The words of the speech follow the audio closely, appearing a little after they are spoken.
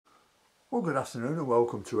Well, good afternoon and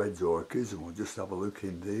welcome to Ed's Orchids, and we'll just have a look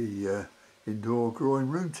in the indoor growing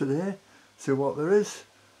room today, see what there is.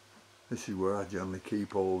 This is where I generally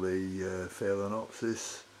keep all the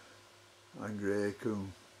Phalaenopsis, Angræcum,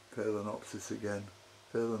 Phalaenopsis again,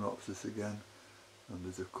 and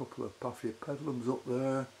there's a couple of Paphiopedilums up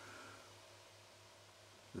there.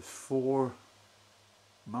 There's 4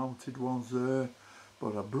 mounted ones there,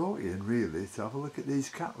 but I brought you in really to have a look at these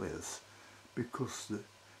Cattleyas because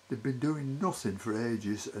they've been doing nothing for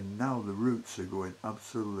ages, and now the roots are going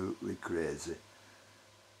absolutely crazy.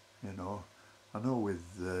 You know, I know with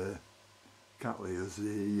Cattleyas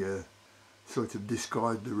they sort of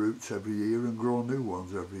discard the roots every year and grow new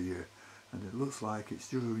ones every year, and it looks like it's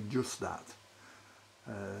doing just that.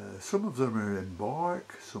 Some of them are in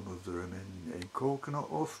bark, some of them in coconut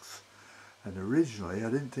husks, and originally I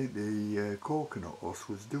didn't think the coconut husk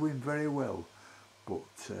was doing very well, but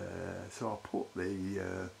so I put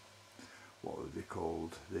the what are they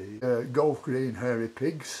called? The golf green hairy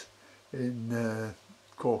pigs in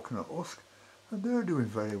coconut husk, and they're doing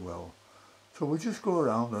very well. So we'll just go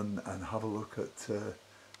around and have a look at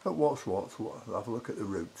what's what, have a look at the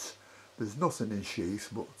roots. There's nothing in sheath,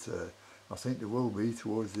 but I think there will be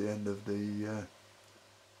towards the end of the year.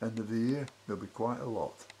 There'll be quite a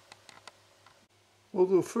lot. Well,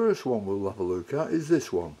 the first one we'll have a look at is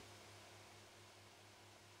this one.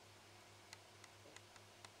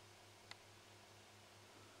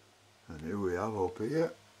 And here we have up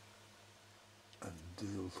here, and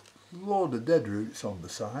there's a load of dead roots on the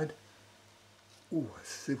side. Oh, let's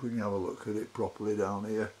see if we can have a look at it properly down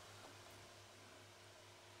here.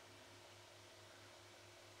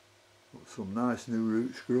 Got some nice new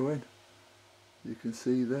roots growing, you can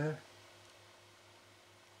see there.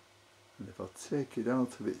 And if I take it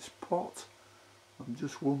out of its pot, I'm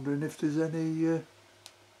just wondering if there's any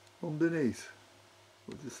underneath.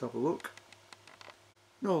 We'll just have a look.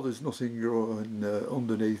 No, there's nothing growing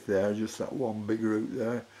underneath there, just that one big root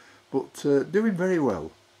there, but doing very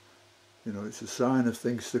well. You know, it's a sign of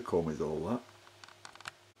things to come is all that.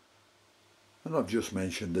 And I've just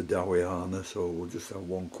mentioned the Dowiana, so we'll just have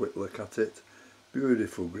one quick look at it.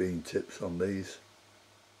 Beautiful green tips on these.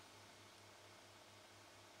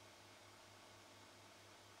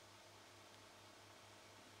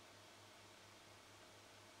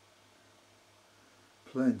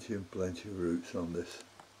 Plenty and plenty of roots on this.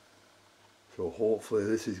 So hopefully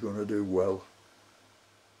this is going to do well.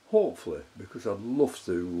 Hopefully, because I'd love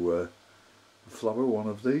to flower one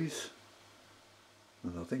of these.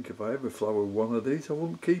 And I think if I ever flower one of these, I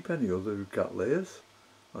wouldn't keep any other Cattleyas.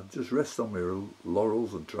 I'd just rest on my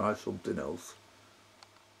laurels and try something else.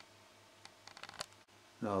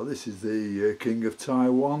 Now this is the King of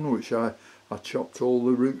Taiwan, which I chopped all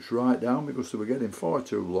the roots right down because they were getting far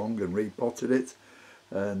too long, and repotted it.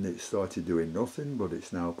 And it started doing nothing, but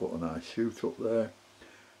it's now put a nice shoot up there,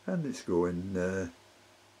 and it's going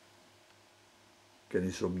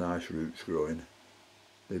getting some nice roots growing.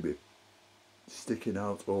 They'll be sticking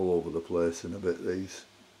out all over the place in a bit, these.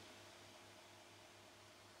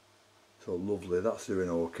 So lovely, that's doing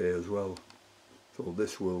okay as well. So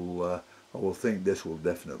this will, I will think this will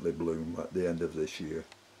definitely bloom at the end of this year.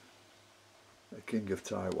 The King of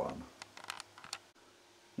Taiwan.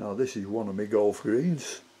 Now this is one of my golf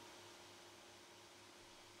greens.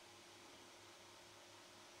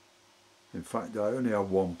 In fact, I only have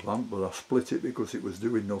one plant, but I split it because it was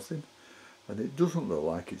doing nothing, and it doesn't look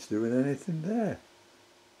like it's doing anything there.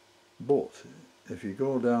 But if you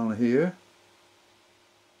go down here,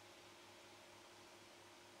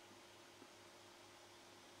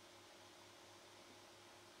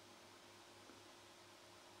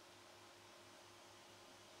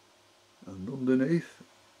 and underneath,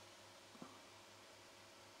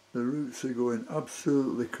 the roots are going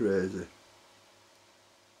absolutely crazy.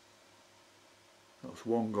 That's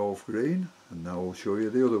one golf green, and now I'll show you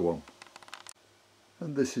the other one.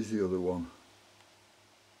 And this is the other one.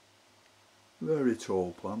 Very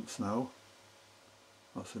tall plants now.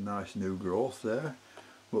 That's a nice new growth there.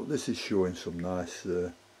 But this is showing some nice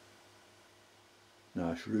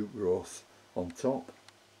nice root growth on top.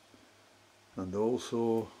 And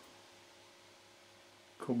also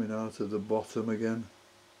coming out of the bottom again.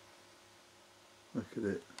 Look at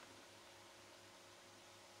it.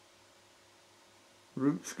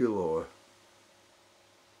 Roots galore.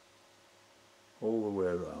 All the way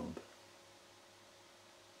around.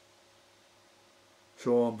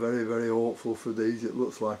 So I'm very, very hopeful for these. It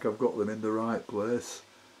looks like I've got them in the right place,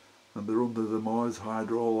 and they're under the Mars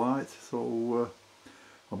hydrolite. So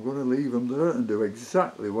I'm going to leave them there and do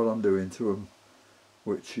exactly what I'm doing to them,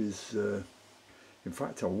 which is, in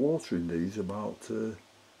fact I'm watering these about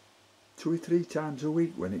 2 or 3 times a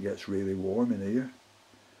week when it gets really warm in here.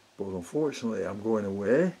 But unfortunately I'm going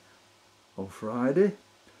away on Friday,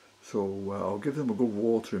 so I'll give them a good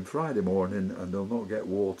watering Friday morning, and they'll not get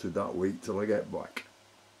watered that week till I get back.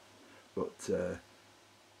 But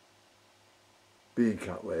being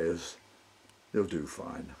cat layers, they'll do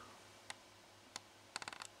fine.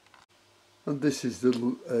 And this is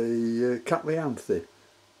a Catleanthe,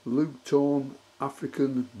 Luton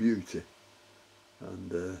African Beauty.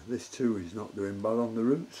 And this too is not doing bad on the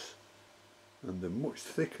roots, and they're much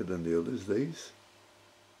thicker than the others, these.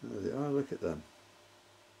 There they are, look at them.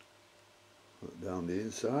 Look down the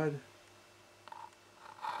inside.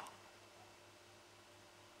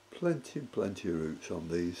 Plenty of roots on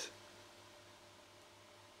these.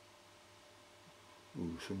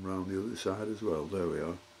 Ooh, some round the other side as well, there we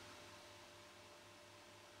are.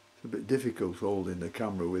 It's a bit difficult holding the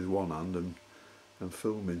camera with one hand and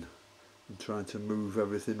filming and trying to move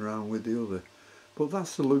everything around with the other. But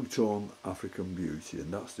that's the Luton African Beauty,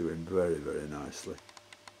 and that's doing very, very nicely.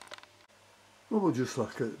 Well, we'll just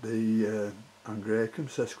look at the Angraecum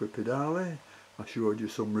sesquipedale. I showed you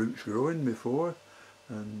some roots growing before,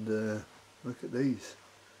 and look at these.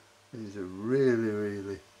 These are really,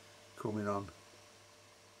 really coming on.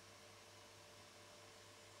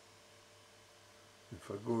 If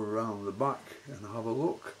I go around the back and have a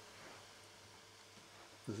look,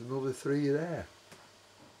 there's another 3 there.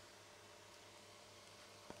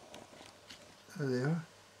 There they are.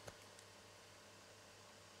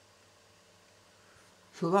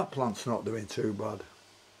 So that plant's not doing too bad.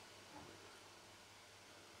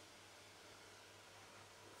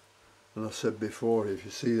 And I said before, if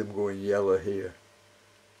you see them going yellow here,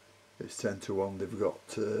 it's 10 to 1 they've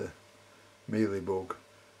got mealybug.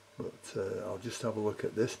 But I'll just have a look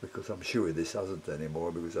at this, because I'm sure this hasn't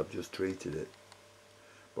anymore because I've just treated it.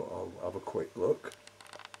 But I'll have a quick look.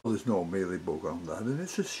 Well, there's no mealybug on that, and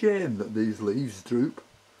it's a shame that these leaves droop.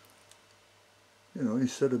 You know,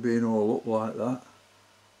 instead of being all up like that.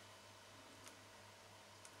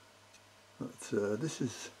 But this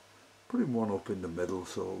is putting one up in the middle,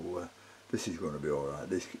 so this is going to be alright.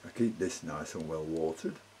 I keep this nice and well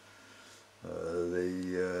watered.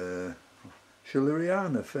 The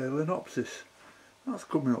Schilleriana phalaenopsis, that's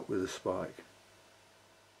coming up with a spike.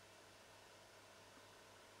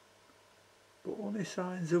 But only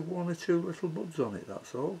signs of 1 or 2 little buds on it,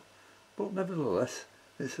 that's all. But nevertheless,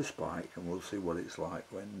 it's a spike, and we'll see what it's like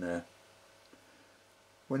when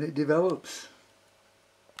it develops.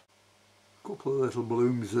 A couple of little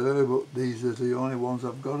blooms there, but these are the only ones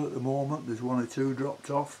I've got at the moment. There's 1 or 2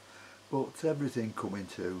 dropped off, but everything coming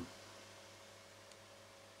too.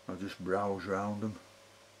 I'll just browse round them.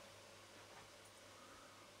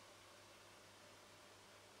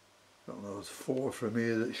 Got those 4 from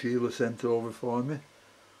here that Sheila sent over for me.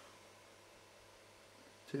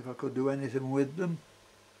 See if I could do anything with them,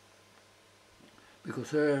 because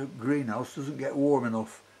her greenhouse doesn't get warm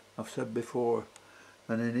enough, I've said before.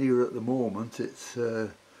 And in here at the moment it's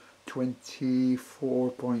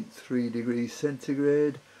 24.3 degrees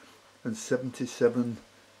centigrade and 77%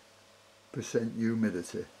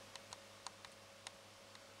 humidity.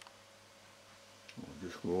 I'll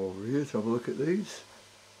just go over here to have a look at these.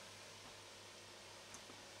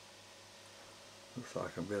 Looks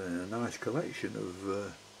like I'm getting a nice collection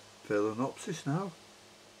of phalaenopsis now.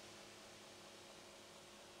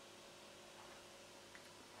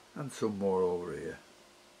 And some more over here.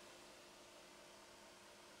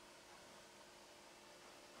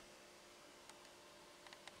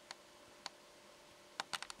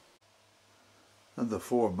 And the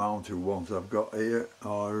 4 mounted ones I've got here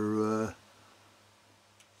are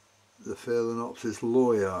the phalaenopsis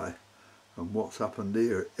loyi. And what's happened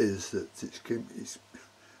here is that it's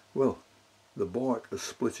well, the bark has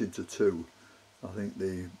split into 2. I think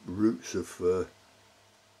the roots have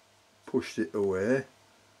pushed it away,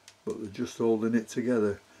 but they're just holding it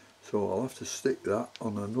together. So I'll have to stick that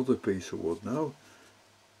on another piece of wood now.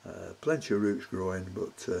 Plenty of roots growing,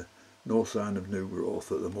 but no sign of new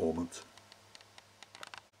growth at the moment.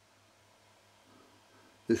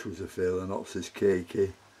 This was a phalaenopsis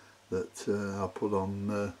keiki that I put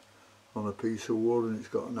on a piece of wood, and it's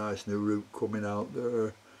got a nice new root coming out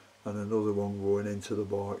there, and another one going into the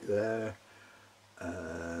bark there.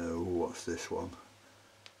 What's this one?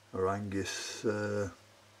 Orangus. I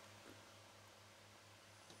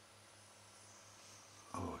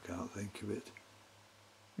can't think of it.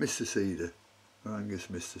 Mr. Cedar. Orangus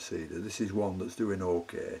Mr. Cedar. This is one that's doing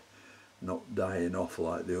okay, not dying off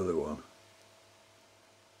like the other one.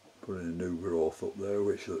 Putting a new growth up there,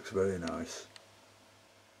 which looks very nice.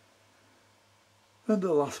 And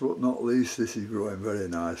the last but not least, this is growing very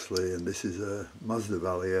nicely, and this is a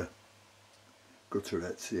Masdevallia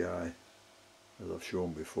Gutterettii, as I've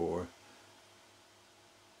shown before.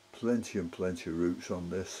 Plenty and plenty of roots on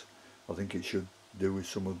this. I think it should do with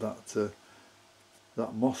some of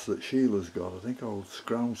that moss that Sheila's got. I think I'll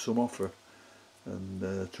scrounge some off her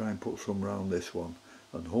and try and put some round this one,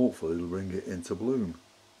 and hopefully it'll bring it into bloom.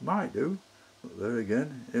 Might do, but there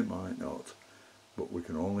again, it might not. But we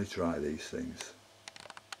can only try these things.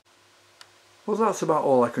 Well, that's about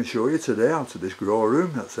all I can show you today out of this grow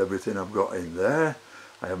room. That's everything I've got in there.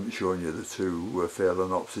 I haven't shown you the two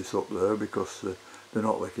Phalaenopsis up there because they're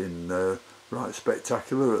not looking right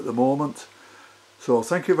spectacular at the moment. So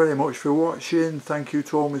thank you very much for watching. Thank you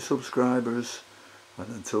to all my subscribers, and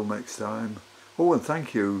until next time. Oh, and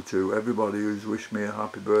thank you to everybody who's wished me a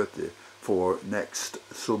happy birthday for next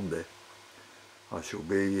Sunday. I shall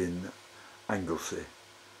be in Anglesey.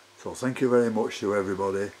 So thank you very much to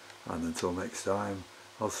everybody, and until next time,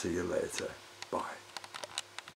 I'll see you later. Bye.